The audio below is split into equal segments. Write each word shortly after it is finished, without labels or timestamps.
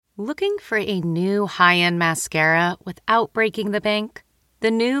Looking for a new high-end mascara without breaking the bank? The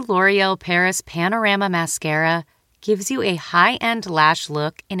new L'Oreal Paris Panorama Mascara gives you a high-end lash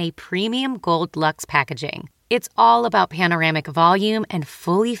look in a premium gold luxe packaging. It's all about panoramic volume and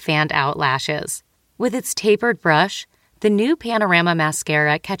fully fanned-out lashes. With its tapered brush, the new Panorama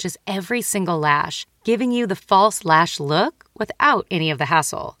Mascara catches every single lash, giving you the false lash look without any of the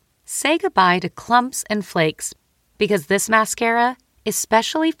hassle. Say goodbye to clumps and flakes, because this mascara is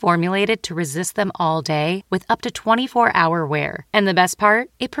specially formulated to resist them all day with up to 24-hour wear. And the best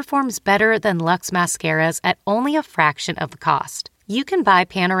part? It performs better than Luxe mascaras at only a fraction of the cost. You can buy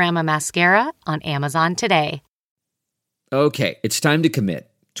Panorama Mascara on Amazon today. Okay, it's time to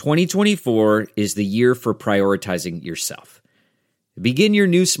commit. 2024 is the year for prioritizing yourself. Begin your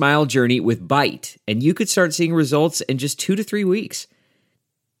new smile journey with Byte, and you could start seeing results in just 2 to 3 weeks.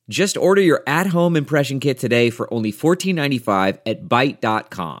 Just order your at-home impression kit today for only $14.95 at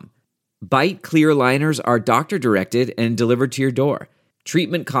Byte.com. Byte clear liners are doctor-directed and delivered to your door.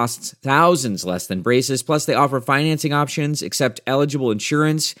 Treatment costs thousands less than braces, plus they offer financing options, accept eligible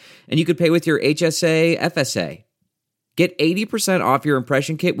insurance, and you could pay with your HSA, FSA. Get 80% off your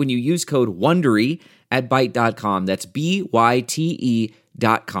impression kit when you use code WONDERY at Byte.com. That's BYTE.com.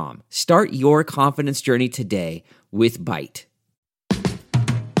 Start your confidence journey today with Byte.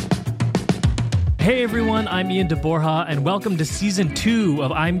 Hey everyone, I'm Ian DeBorja, and welcome to Season 2 of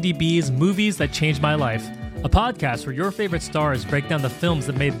IMDb's Movies That Changed My Life, a podcast where your favorite stars break down the films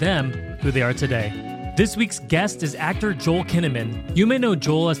that made them who they are today. This week's guest is actor Joel Kinnaman. You may know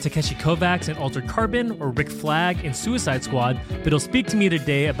Joel as Takeshi Kovacs in Altered Carbon or Rick Flag in Suicide Squad, but he'll speak to me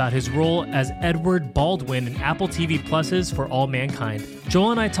today about his role as Edward Baldwin in Apple TV Plus's For All Mankind.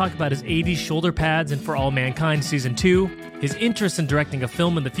 Joel and I talk about his 80s shoulder pads in For All Mankind Season 2, his interest in directing a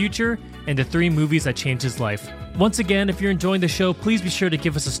film in the future, and the 3 movies that changed his life. Once again, if you're enjoying the show, please be sure to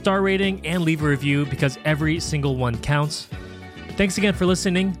give us a star rating and leave a review because every single one counts. Thanks again for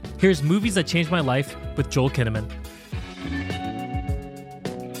listening. Here's Movies That Changed My Life with Joel Kinnaman.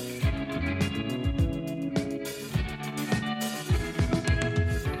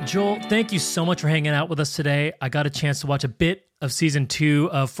 Joel, thank you so much for hanging out with us today. I got a chance to watch a bit of Season 2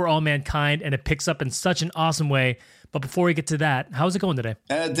 of For All Mankind, and it picks up in such an awesome way. But before we get to that, how's it going today?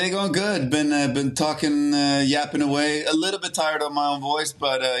 Day going good. Been talking, yapping away. A little bit tired of my own voice,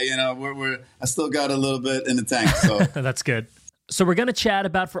 but I still got a little bit in the tank. So that's good. So we're going to chat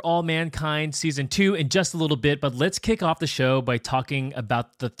about For All Mankind Season 2 in just a little bit, but let's kick off the show by talking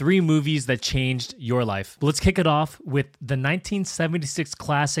about the 3 movies that changed your life. Let's kick it off with the 1976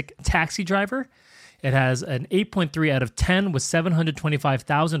 classic Taxi Driver. It has an 8.3 out of 10 with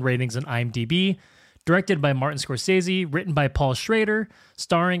 725,000 ratings on IMDb. Directed by Martin Scorsese, written by Paul Schrader,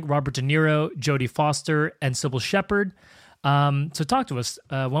 starring Robert De Niro, Jodie Foster, and Sybil Shepherd. So talk to us.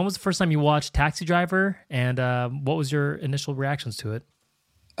 When was the first time you watched Taxi Driver, and what was your initial reactions to it?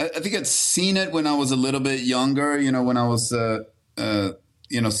 I think I'd seen it when I was a little bit younger, when I was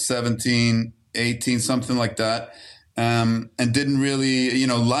 17, 18, something like that. And didn't really,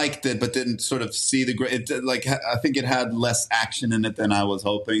 liked it, but didn't sort of see the great. I think it had less action in it than I was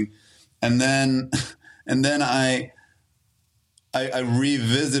hoping. And then I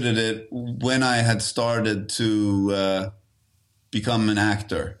revisited it when I had started to become an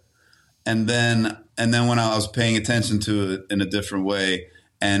actor, and then when I was paying attention to it in a different way,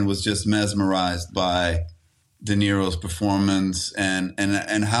 and was just mesmerized by De Niro's performance and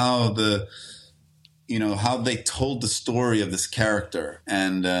how how they told the story of this character,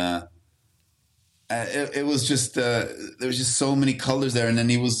 and it was just there was just so many colors there, and then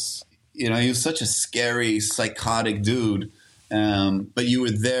he was such a scary, psychotic dude, but you were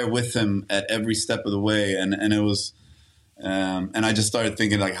there with him at every step of the way, and it was. And I just started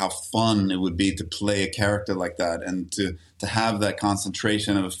thinking like how fun it would be to play a character like that, and to have that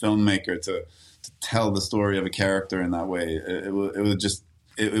concentration of a filmmaker to tell the story of a character in that way.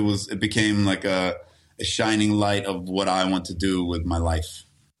 It became like a shining light of what I want to do with my life.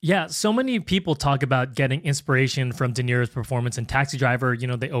 Yeah, so many people talk about getting inspiration from De Niro's performance in Taxi Driver.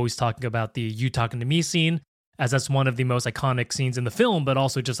 They always talk about the "You Talking to Me" scene, as that's one of the most iconic scenes in the film, but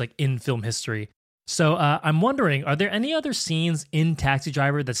also just like in film history. So I'm wondering, are there any other scenes in Taxi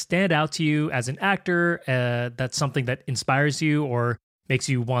Driver that stand out to you as an actor? That's something that inspires you or makes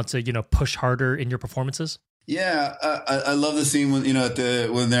you want to, push harder in your performances? Yeah, I love the scene when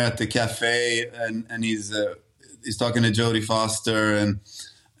when they're at the cafe and he's talking to Jodie Foster,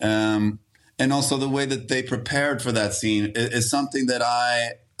 and also the way that they prepared for that scene is something that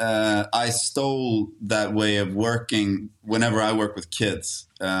I stole that way of working whenever I work with kids.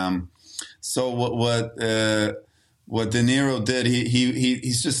 So what what De Niro did, he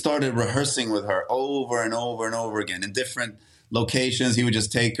just started rehearsing with her over and over and over again in different locations. He would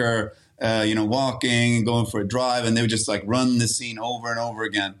just take her, walking and going for a drive, and they would just like run the scene over and over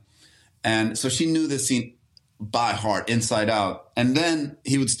again. And so she knew the scene by heart, inside out. And then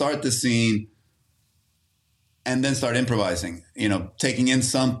he would start the scene and then start improvising, taking in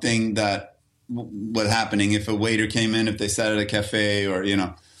something that was happening. If a waiter came in, if they sat at a cafe or,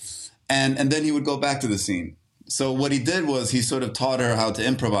 and then he would go back to the scene. So what he did was he sort of taught her how to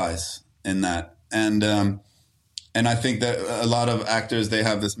improvise in that. And I think that a lot of actors, they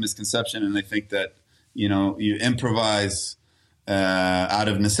have this misconception, and they think that, you improvise out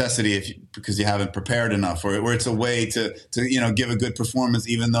of necessity because you haven't prepared enough, or it's a way to give a good performance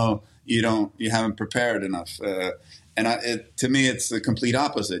even though you haven't prepared enough. To me, it's the complete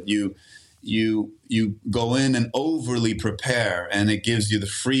opposite. You go in and overly prepare, and it gives you the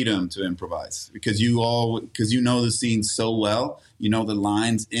freedom to improvise because you know the scene so well, you know the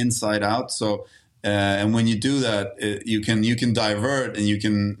lines inside out. So and when you do that, you can divert, and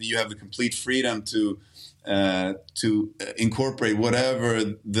you have the complete freedom to incorporate whatever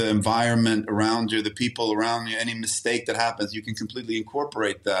the environment around you, the people around you, any mistake that happens, you can completely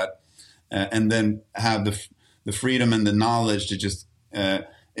incorporate that, and then have the freedom and the knowledge to just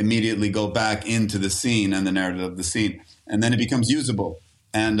immediately go back into the scene and the narrative of the scene, and then it becomes usable.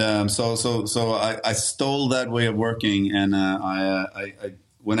 And so I stole that way of working, and I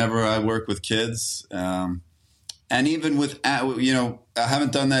whenever I work with kids, and even with I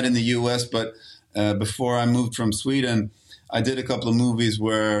haven't done that in the U.S., but before I moved from Sweden, I did a couple of movies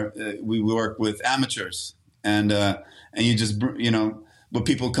where we work with amateurs, and you just but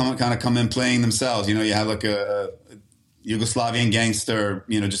people come in playing themselves. You have like a Yugoslavian gangster,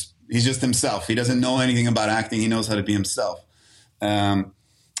 he's just himself. He doesn't know anything about acting. He knows how to be himself. And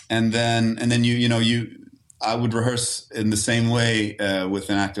then I would rehearse in the same way with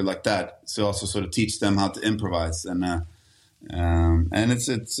an actor like that. So also sort of teach them how to improvise, and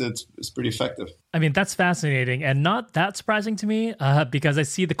it's pretty effective. I mean, that's fascinating and not that surprising to me because I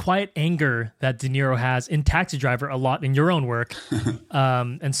see the quiet anger that De Niro has in Taxi Driver a lot in your own work.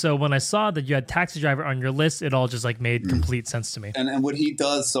 And so when I saw that you had Taxi Driver on your list, it all just like made complete sense to me. And what he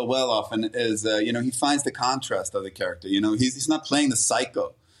does so well often is, he finds the contrast of the character. He's not playing the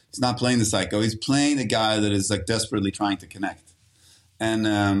psycho. He's not playing the psycho. He's playing the guy that is like desperately trying to connect. And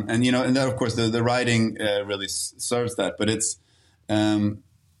that, of course, the writing really serves that. But it's,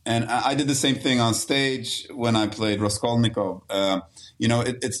 and I did the same thing on stage when I played Raskolnikov.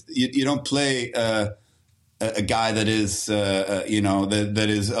 You don't play a guy that is, that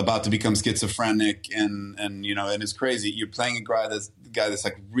is about to become schizophrenic and is crazy. You're playing a guy that's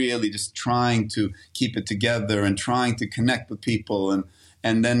like really just trying to keep it together and trying to connect with people.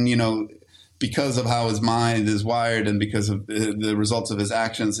 And then, because of how his mind is wired and because of the results of his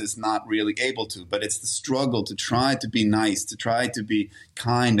actions, is not really able to. But it's the struggle to try to be nice, to try to be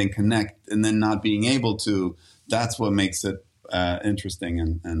kind and connect, and then not being able to. That's what makes it interesting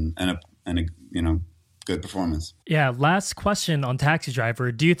and a good performance. Yeah. Last question on Taxi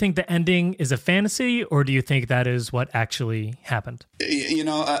Driver. Do you think the ending is a fantasy, or do you think that is what actually happened?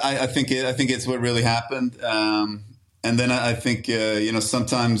 I think it's what really happened. And then I think,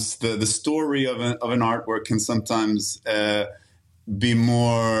 sometimes the story of an artwork can sometimes be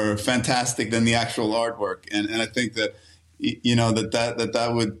more fantastic than the actual artwork. And I think that,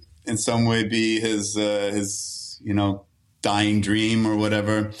 that would in some way be his dying dream or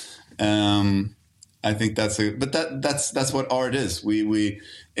whatever. I think that's what art is.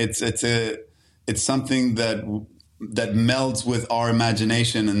 It's something that melds with our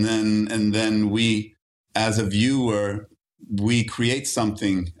imagination. And then we, as a viewer, we create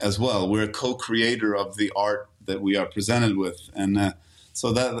something as well. We're a co-creator of the art that we are presented with. And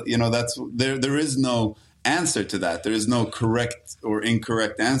so that, that's there is no answer to that. There is no correct or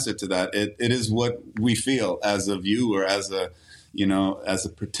incorrect answer to that. It is what we feel as a viewer, as a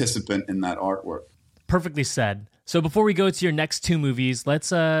participant in that artwork. Perfectly said. So before we go to your next two movies, let's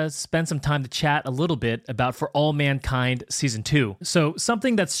spend some time to chat a little bit about For All Mankind Season 2. So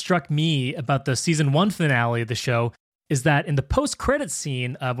something that struck me about the Season 1 finale of the show is that in the post-credits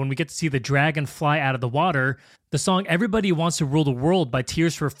scene, when we get to see the dragon fly out of the water, the song Everybody Wants to Rule the World by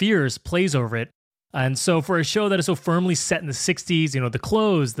Tears for Fears plays over it. And so for a show that is so firmly set in the 60s, the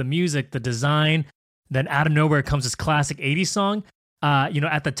clothes, the music, the design, then out of nowhere comes this classic 80s song.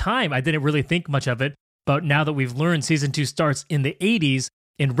 At the time, I didn't really think much of it. But now that we've learned Season 2 starts in the 80s,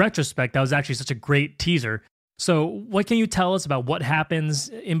 in retrospect, that was actually such a great teaser. So what can you tell us about what happens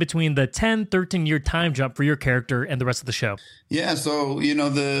in between the 10, 13-year time jump for your character and the rest of the show? Yeah, so,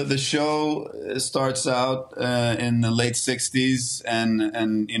 the show starts out in the late 60s and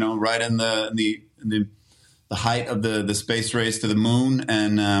right in the height of the space race to the moon.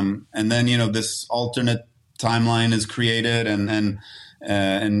 And then, this alternate timeline is created and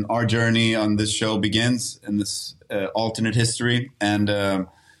our journey on this show begins in this alternate history. And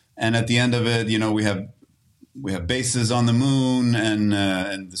at the end of it, we have bases on the moon, and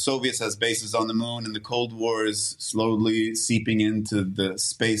the Soviets has bases on the moon, and the Cold War is slowly seeping into the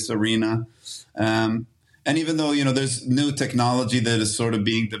space arena. And even though there's new technology that is sort of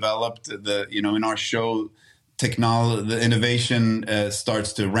being developed, in our show, the innovation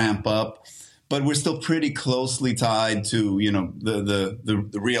starts to ramp up, but we're still pretty closely tied to the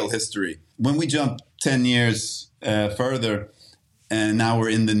real history. When we jump 10 years further, and now we're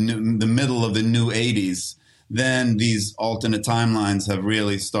in the middle of the new 80s. Then these alternate timelines have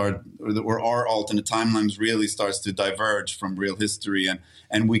really our alternate timelines really starts to diverge from real history,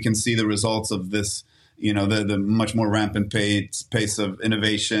 and we can see the results of this. The much more rampant pace of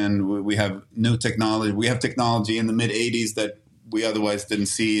innovation. We have new technology. We have technology in the mid 80s that we otherwise didn't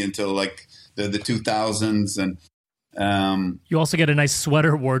see until like the 2000s, and you also get a nice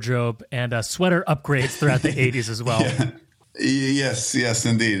sweater wardrobe and sweater upgrades throughout the 80s as well. Yeah. Yes,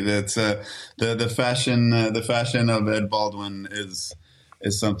 indeed. It's the fashion of Ed Baldwin is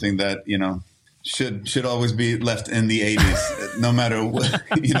something that should always be left in the 80s, no matter what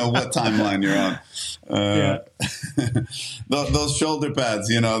timeline you're on. Those shoulder pads,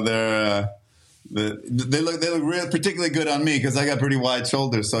 they look real particularly good on me because I got pretty wide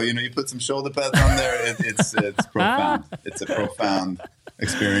shoulders. So you put some shoulder pads on there, it's profound. It's a profound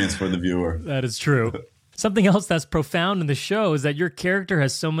experience for the viewer. That is true. Something else that's profound in the show is that your character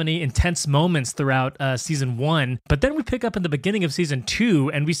has so many intense moments throughout season 1, but then we pick up in the beginning of season 2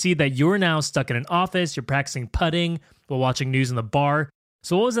 and we see that you're now stuck in an office, you're practicing putting while watching news in the bar.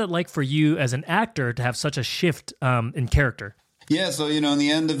 So what was it like for you as an actor to have such a shift in character? Yeah, so, in the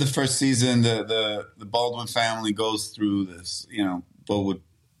end of the first season, the Baldwin family goes through this, what would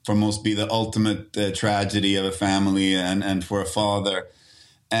for most be the ultimate tragedy of a family and for a father.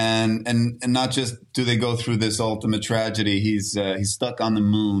 And not just do they go through this ultimate tragedy, he's stuck on the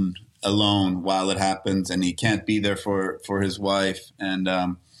moon alone while it happens, and he can't be there for his wife. And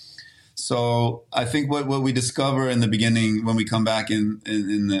so I think what we discover in the beginning, when we come back in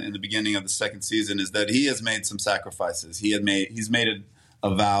the beginning of the second season, is that he has made some sacrifices. He's made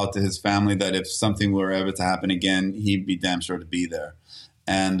a vow to his family that if something were ever to happen again, he'd be damn sure to be there.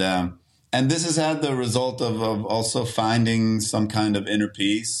 And this has had the result of also finding some kind of inner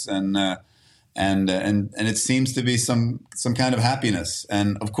peace and it seems to be some kind of happiness.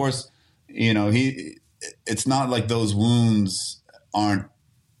 And of course, it's not like those wounds aren't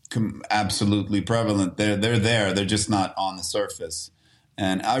absolutely prevalent. They're there. They're just not on the surface.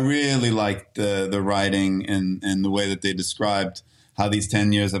 And I really liked the writing and the way that they described how these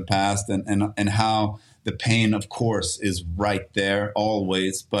 10 years have passed and how the pain, of course, is right there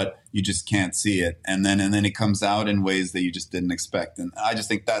always, but you just can't see it. And then it comes out in ways that you just didn't expect. And I just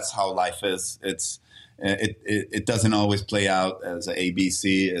think that's how life is. It doesn't always play out as a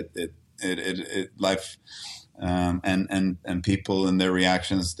ABC. Life and people and their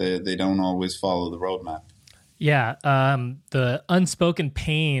reactions, they don't always follow the roadmap. Yeah, the unspoken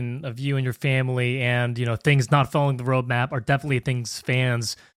pain of you and your family and, things not following the roadmap are definitely things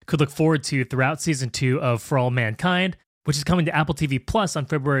fans could look forward to throughout season 2 of For All Mankind, which is coming to Apple TV Plus on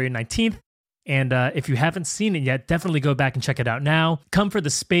February 19th. And if you haven't seen it yet, definitely go back and check it out now. Come for the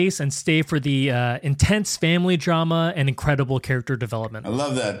space and stay for the intense family drama and incredible character development. I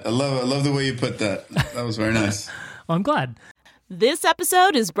love that. I love the way you put that. That was very nice. Well, I'm glad. This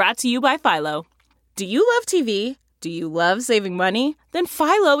episode is brought to you by Philo. Do you love TV? Do you love saving money? Then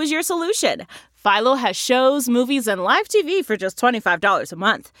Philo is your solution. Philo has shows, movies, and live TV for just $25 a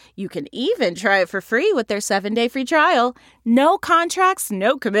month. You can even try it for free with their 7-day free trial. No contracts,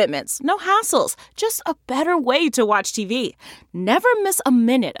 no commitments, no hassles. Just a better way to watch TV. Never miss a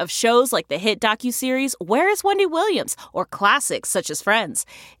minute of shows like the hit docuseries Where is Wendy Williams? Or classics such as Friends.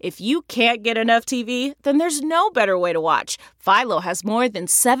 If you can't get enough TV, then there's no better way to watch. Philo has more than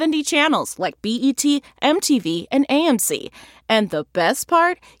 70 channels like BET, MTV, and AMC. And the best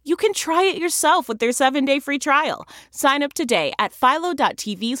part? You can try it yourself with their 7-day free trial. Sign up today at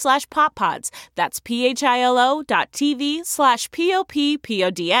philo.tv/poppods. That's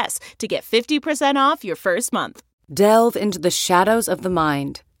philo.tv/poppods to get 50% off your first month. Delve into the shadows of the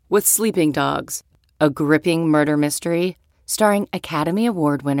mind with Sleeping Dogs, a gripping murder mystery starring Academy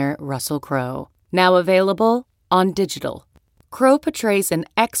Award winner Russell Crowe. Now available on digital. Crowe portrays an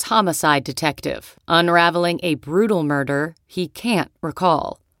ex-homicide detective unraveling a brutal murder he can't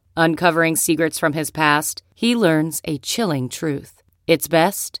recall. Uncovering secrets from his past, he learns a chilling truth. It's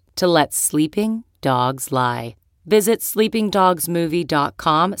best to let sleeping dogs lie. Visit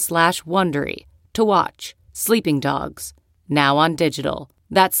sleepingdogsmovie.com/Wondery to watch Sleeping Dogs, now on digital.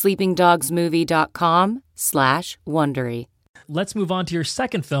 That's sleepingdogsmovie.com/Wondery. Let's move on to your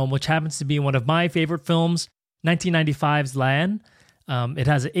second film, which happens to be one of my favorite films, 1995's Lan. It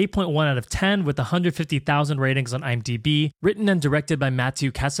has an 8.1 out of 10 with 150,000 ratings on IMDb. Written and directed by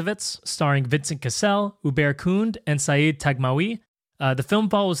Matthew Kassovitz, starring Vincent Cassel, Hubert Kund, and Saeed Tagmaoui. The film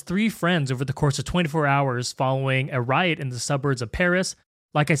follows three friends over the course of 24 hours following a riot in the suburbs of Paris.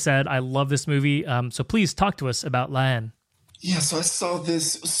 Like I said, I love this movie, so please talk to us about Lan. Yeah, so I saw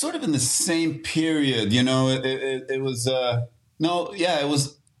this sort of in the same period. You know, it was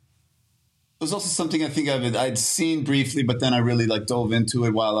it was also something I think I'd seen briefly, but then I really dove into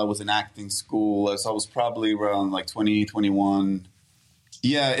it while I was in acting school. So I was probably around 20, 21.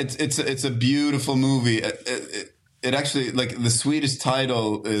 Yeah, it's a beautiful movie. It actually, the Swedish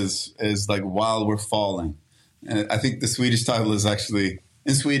title is While We're Falling. And I think the Swedish title is actually,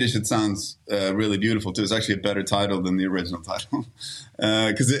 in Swedish it sounds really beautiful too. It's actually a better title than the original title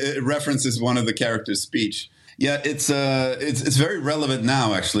because it references one of the characters' speech. Yeah, it's very relevant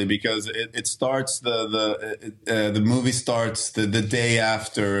now actually because it starts the movie starts the day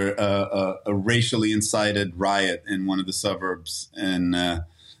after a racially incited riot in one of the suburbs in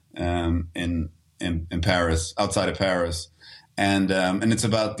Paris, outside of Paris, and it's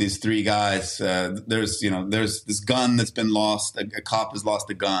about these three guys. There's this gun that's been lost. A cop has lost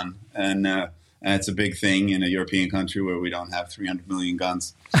a gun, and it's a big thing in a European country where we don't have 300 million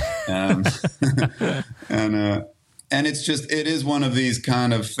guns. And it is one of these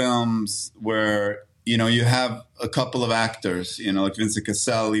kind of films where, you have a couple of actors, like Vincent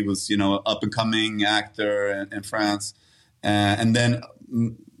Cassel, he was, up and coming actor in France. And then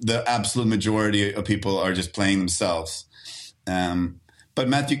the absolute majority of people are just playing themselves. But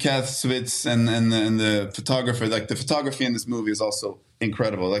Matthew Kassovitz and the photographer, the photography in this movie is also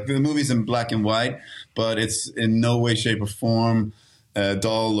incredible. The movie's in black and white, but it's in no way, shape, or form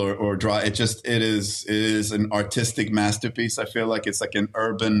dull or dry. It is an artistic masterpiece. I feel like it's an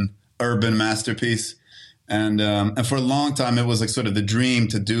urban masterpiece. And for a long time, it was sort of the dream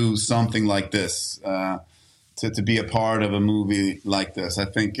to do something like this, to be a part of a movie like this. I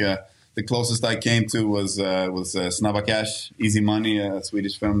think the closest I came to was Snabba Cash, Easy Money, a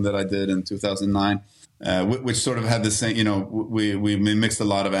Swedish film that I did in 2009, which sort of had the same. We mixed a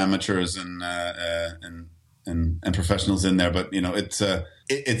lot of amateurs and professionals in there, but it's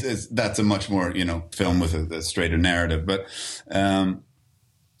that's a much more film with a straighter narrative. But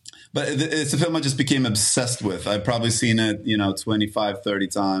it's a film I just became obsessed with. I've probably seen it 25, 30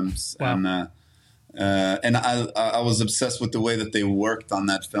 times. Wow. And I was obsessed with the way that they worked on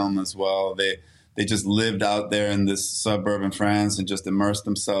that film as well. They just lived out there in this suburb in France and just immersed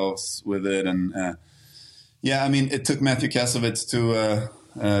themselves with it. And it took Matthew Kassovitz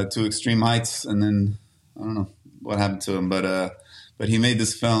to extreme heights. And then I don't know what happened to him, but he made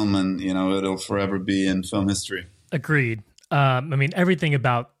this film, and it'll forever be in film history. Agreed. Everything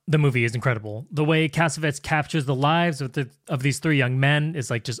about the movie is incredible. The way Kassovitz captures the lives of these three young men is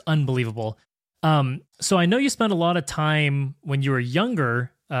just unbelievable. So I know you spent a lot of time when you were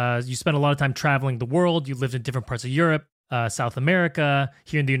younger. You spent a lot of time traveling the world. You lived in different parts of Europe, South America,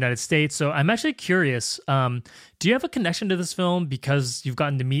 here in the United States. So I'm actually curious, do you have a connection to this film because you've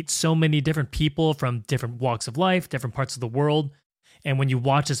gotten to meet so many different people from different walks of life, different parts of the world? And when you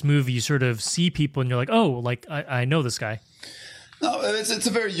watch this movie, you sort of see people and you're like, oh, I know this guy. No, it's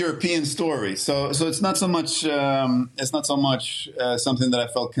a very European story. So it's not so much something that I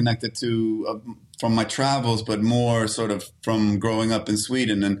felt connected to from my travels, but more sort of from growing up in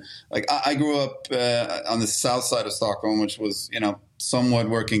Sweden. And I grew up on the south side of Stockholm, which was somewhat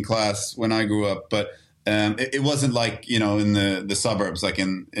working class when I grew up, but it wasn't in the suburbs,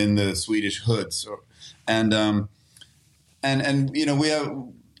 in the Swedish hoods. And we have.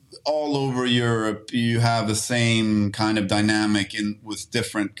 All over Europe, you have the same kind of dynamic with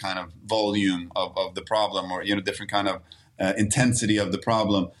different kind of volume of the problem, or different kind of intensity of the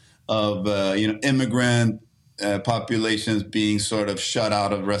problem of immigrant populations being sort of shut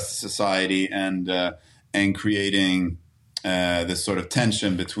out of the rest of society and creating this sort of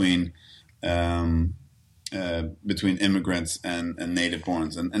tension between immigrants and native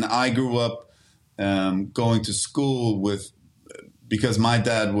borns. And I grew up going to school because my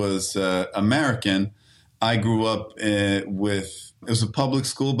dad was American, I grew up with, it was a public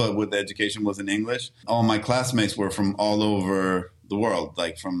school, but with the education was in English. All my classmates were from all over the world,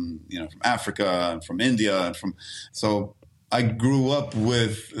 like from Africa and from India and so I grew up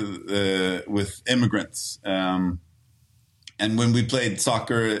with immigrants. And when we played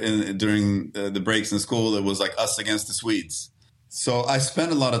soccer during the breaks in school, it was like us against the Swedes. So I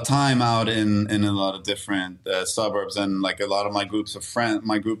spent a lot of time out in a lot of different suburbs, and like a lot of my group of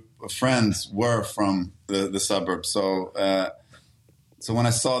friends were from the suburbs. So when I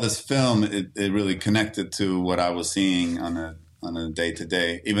saw this film, it really connected to what I was seeing on a day to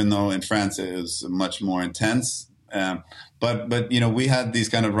day. Even though in France it was much more intense, but we had these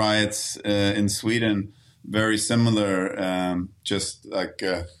kind of riots in Sweden, very similar. Just like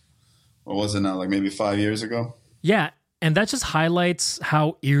what was it now? Like maybe 5 years ago. Yeah. And that just highlights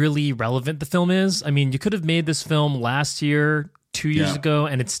how eerily relevant the film is. I mean, you could have made this film last year, 2 years ago,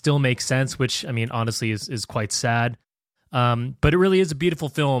 and it still makes sense, which, I mean, honestly is quite sad. But it really is a beautiful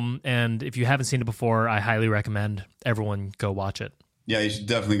film, and if you haven't seen it before, I highly recommend everyone go watch it. Yeah, you should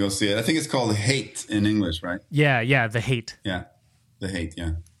definitely go see it. I think it's called Hate in English, right? Yeah, The Hate. Yeah, The Hate,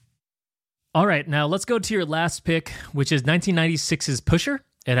 yeah. All right, now let's go to your last pick, which is 1996's Pusher.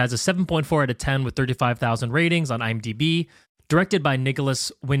 It has a 7.4 out of 10 with 35,000 ratings on IMDb. Directed by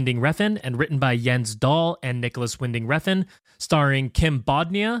Nicholas Winding Refn and written by Jens Dahl and Nicholas Winding Refn. Starring Kim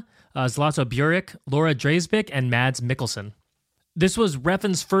Bodnia, Zlato Buric, Laura Dreisbach, and Mads Mikkelsen. This was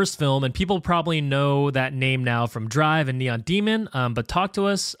Refn's first film, and people probably know that name now from Drive and Neon Demon, but talk to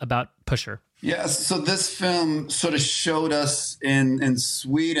us about Pusher. Yeah, so this film sort of showed us in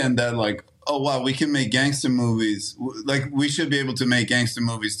Sweden that, like, oh, wow, we can make gangster movies. Like, we should be able to make gangster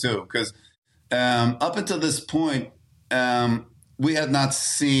movies, too. Because up until this point, we had not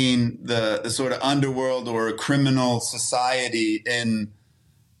seen the sort of underworld or criminal society in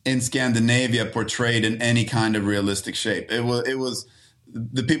Scandinavia portrayed in any kind of realistic shape. It was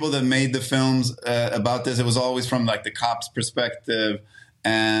the people that made the films about this, it was always from, like, the cop's perspective.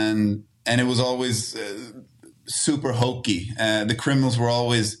 And it was always super hokey. The criminals were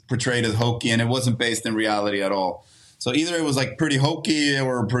always portrayed as hokey, and it wasn't based in reality at all. So either it was like pretty hokey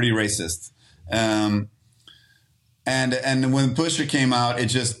or pretty racist. And when Pusher came out,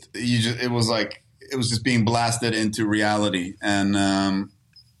 it was just being blasted into reality, and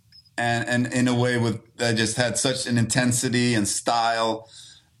in a way that just had such an intensity and style,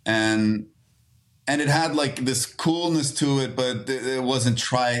 and it had like this coolness to it, but it wasn't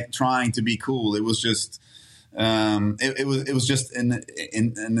trying to be cool. It was just it was just an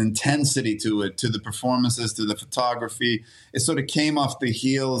intensity to it, to the performances, to the photography. It sort of came off the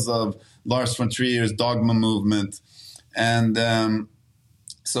heels of Lars von Trier's Dogma movement, and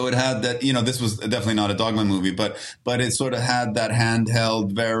so it had that. This was definitely not a Dogma movie, but it sort of had that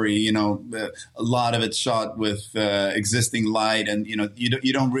handheld, very a lot of it shot with existing light, and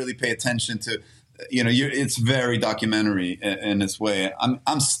you don't really pay attention to. It's very documentary in its way.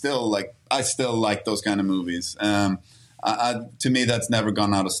 I still like those kind of movies. To me, that's never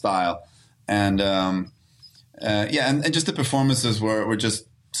gone out of style. And and just the performances were just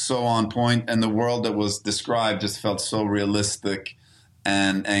so on point, and the world that was described just felt so realistic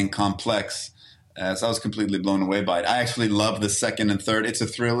and complex. So I was completely blown away by it. I actually love the second and third. It's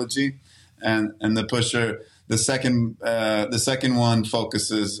a trilogy, and the Pusher. The second one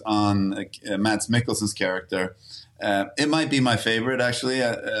focuses on Mads Mikkelsen's character. It might be my favorite, actually,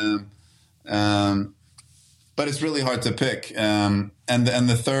 but it's really hard to pick. And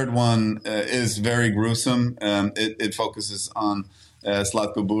the third one is very gruesome. It focuses on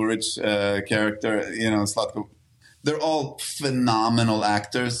Zlatko Buric's character. Zlatko. They're all phenomenal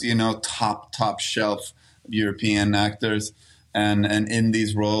actors. Top shelf European actors. And in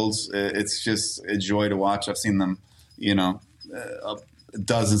these roles, it's just a joy to watch. I've seen them,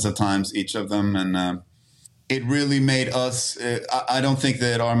 dozens of times, each of them. And it really made us I don't think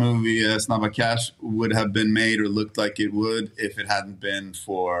that our movie, Snabba Cash, would have been made or looked like it would if it hadn't been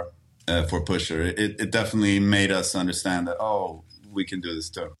for Pusher. It definitely made us understand that, we can do this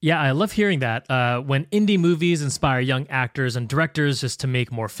too. Yeah, I love hearing that. When indie movies inspire young actors and directors just to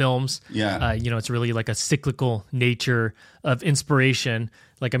make more films. Yeah. It's really like a cyclical nature of inspiration.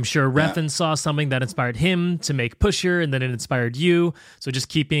 Like, I'm sure Refn saw something that inspired him to make Pusher, and then it inspired you. So just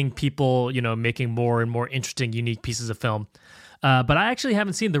keeping people, making more and more interesting, unique pieces of film. But I actually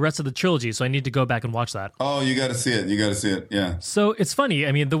haven't seen the rest of the trilogy, so I need to go back and watch that. Oh, you got to see it. Yeah. So it's funny.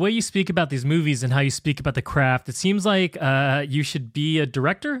 I mean, the way you speak about these movies and how you speak about the craft, it seems like you should be a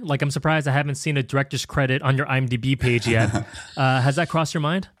director. Like, I'm surprised I haven't seen a director's credit on your IMDb page yet. Has that crossed your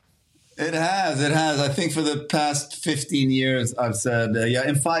mind? It has. I think for the past 15 years, I've said,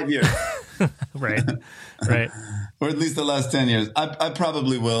 in 5 years. Right. Or at least the last 10 years. I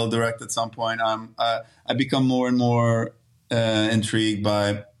probably will direct at some point. I become more and more intrigued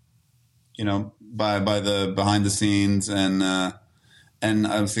by the behind the scenes, and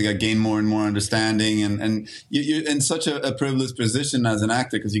obviously I gain more and more understanding, and you're in such a privileged position as an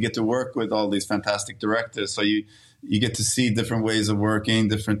actor because you get to work with all these fantastic directors. So you get to see different ways of working,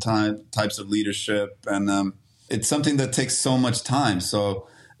 different types of leadership, and it's something that takes so much time. So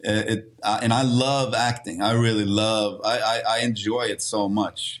and I love acting. I really love. I enjoy it so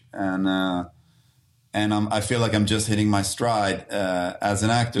much, and I feel like I'm just hitting my stride as an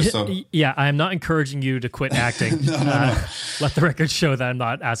actor. So yeah, I am not encouraging you to quit acting. No. Let the record show that I'm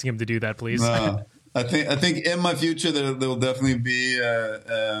not asking him to do that, please. No. I think in my future there will definitely be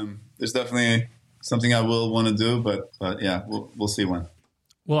there's definitely something I will want to do, but yeah, we'll see when.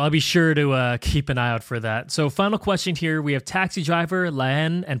 Well, I'll be sure to keep an eye out for that. So final question here. We have Taxi Driver, La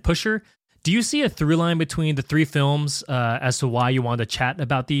Haine, and Pusher. Do you see a through line between the three films as to why you wanted to chat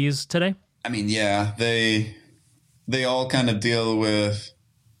about these today? I mean, yeah, they all kind of deal with,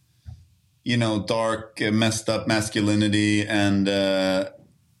 dark, messed up masculinity and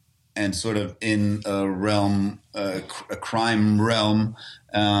sort of in a realm, a crime realm.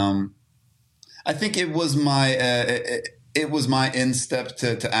 I think it was my instep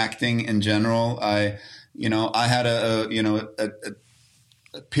to acting in general. I had a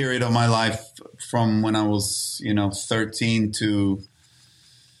period of my life from when I was 13 to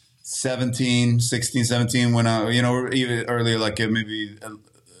 16, 17, when I even earlier, like maybe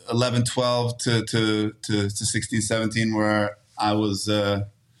 11, 12 to 16, 17, where I was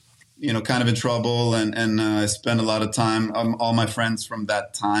kind of in trouble, and I spent a lot of time. All my friends from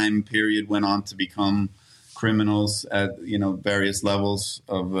that time period went on to become criminals at various levels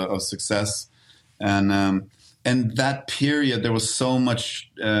of success, and that period there was so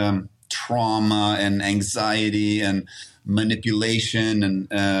much trauma and anxiety and manipulation, and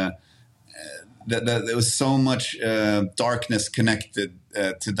that there was so much darkness connected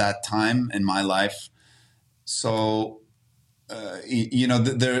to that time in my life. So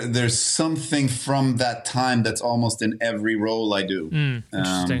there's something from that time that's almost in every role I do.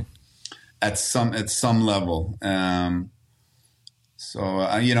 Interesting. At some level. So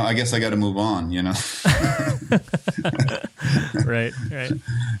I guess I got to move on, Right.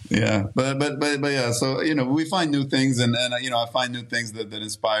 Yeah. But yeah, so, we find new things, and I find new things that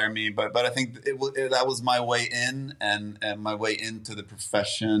inspire me, but I think that was my way in, and my way into the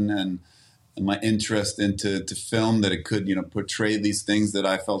profession, and my interest into film, that it could, portray these things that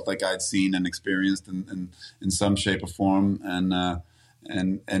I felt like I'd seen and experienced in some shape or form. And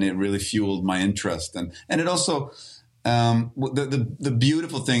it really fueled my interest, and it also the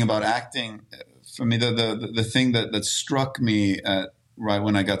beautiful thing about acting for me, the thing that struck me right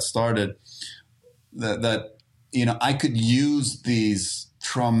when I got started, that I could use these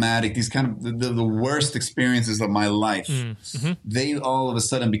traumatic, these kind of the worst experiences of my life. Mm-hmm. They all of a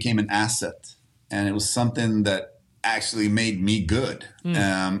sudden became an asset, and it was something that actually made me good,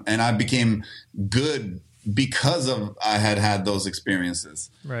 and I became good because of I had those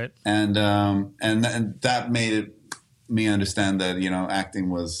experiences, right? And that made me understand that acting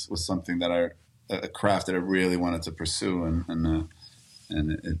was something that a craft that I really wanted to pursue, and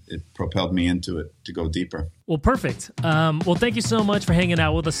it propelled me into it to go deeper. Well, perfect. Well, thank you so much for hanging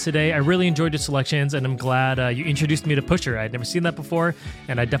out with us today. I really enjoyed your selections, and I'm glad you introduced me to Pusher. I'd never seen that before,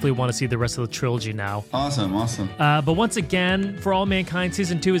 and I definitely want to see the rest of the trilogy now. Awesome. But once again, For All Mankind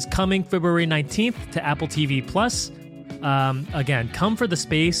Season 2 is coming February 19th to Apple TV+. Again, come for the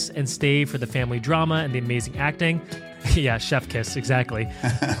space and stay for the family drama and the amazing acting. Yeah, chef kiss, exactly.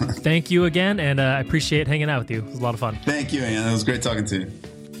 Thank you again, and I appreciate hanging out with you. It was a lot of fun. Thank you, Ian. It was great talking to you.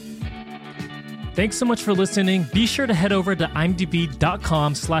 Thanks so much for listening. Be sure to head over to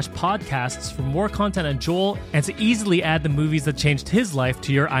imdb.com/podcasts for more content on Joel, and to easily add the movies that changed his life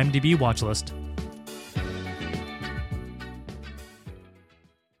to your IMDb watch list.